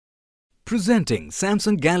Presenting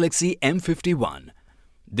Samsung Galaxy M51.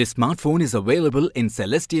 This smartphone is available in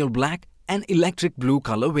celestial black and electric blue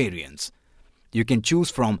color variants. You can choose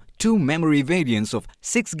from two memory variants of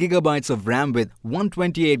 6GB of RAM with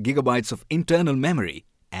 128GB of internal memory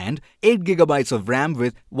and 8GB of RAM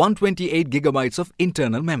with 128GB of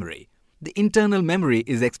internal memory. The internal memory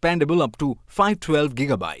is expandable up to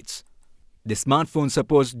 512GB. The smartphone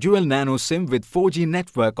supports dual nano SIM with 4G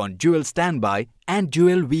network on dual standby and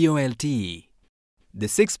dual VoLTE. The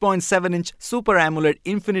 6.7-inch Super AMOLED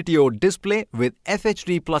Infinity O display with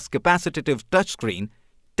FHD plus capacitive touchscreen,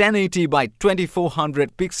 1080 by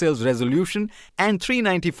 2400 pixels resolution and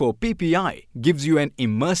 394 ppi gives you an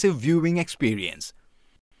immersive viewing experience.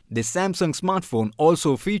 This Samsung smartphone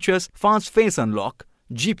also features fast face unlock,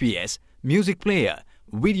 GPS, music player,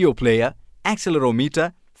 video player,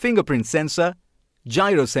 accelerometer, fingerprint sensor,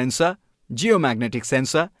 gyro sensor, geomagnetic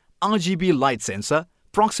sensor, RGB light sensor,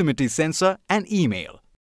 proximity sensor and email.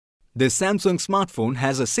 This Samsung smartphone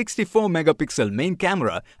has a 64-megapixel main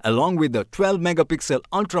camera along with a 12-megapixel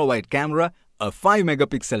ultra-wide camera, a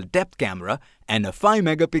 5-megapixel depth camera and a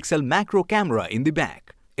 5-megapixel macro camera in the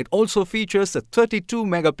back. It also features a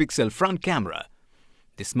 32-megapixel front camera.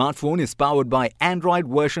 The smartphone is powered by Android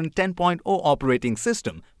version 10.0 operating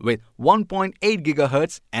system with 1.8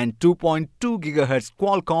 GHz and 2.2 GHz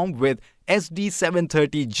Qualcomm with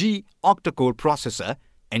SD730G octa-core processor,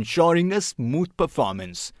 ensuring a smooth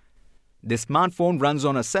performance. The smartphone runs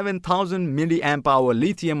on a 7000 mAh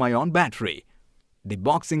lithium-ion battery. The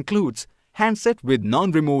box includes handset with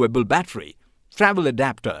non-removable battery, travel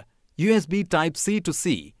adapter, USB Type-C to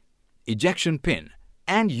C, ejection pin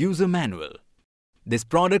and user manual. This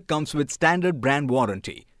product comes with standard brand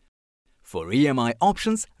warranty. For EMI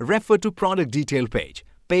options, refer to product detail page.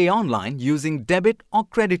 Pay online using debit or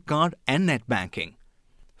credit card and net banking.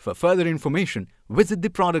 For further information, visit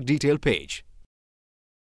the product detail page.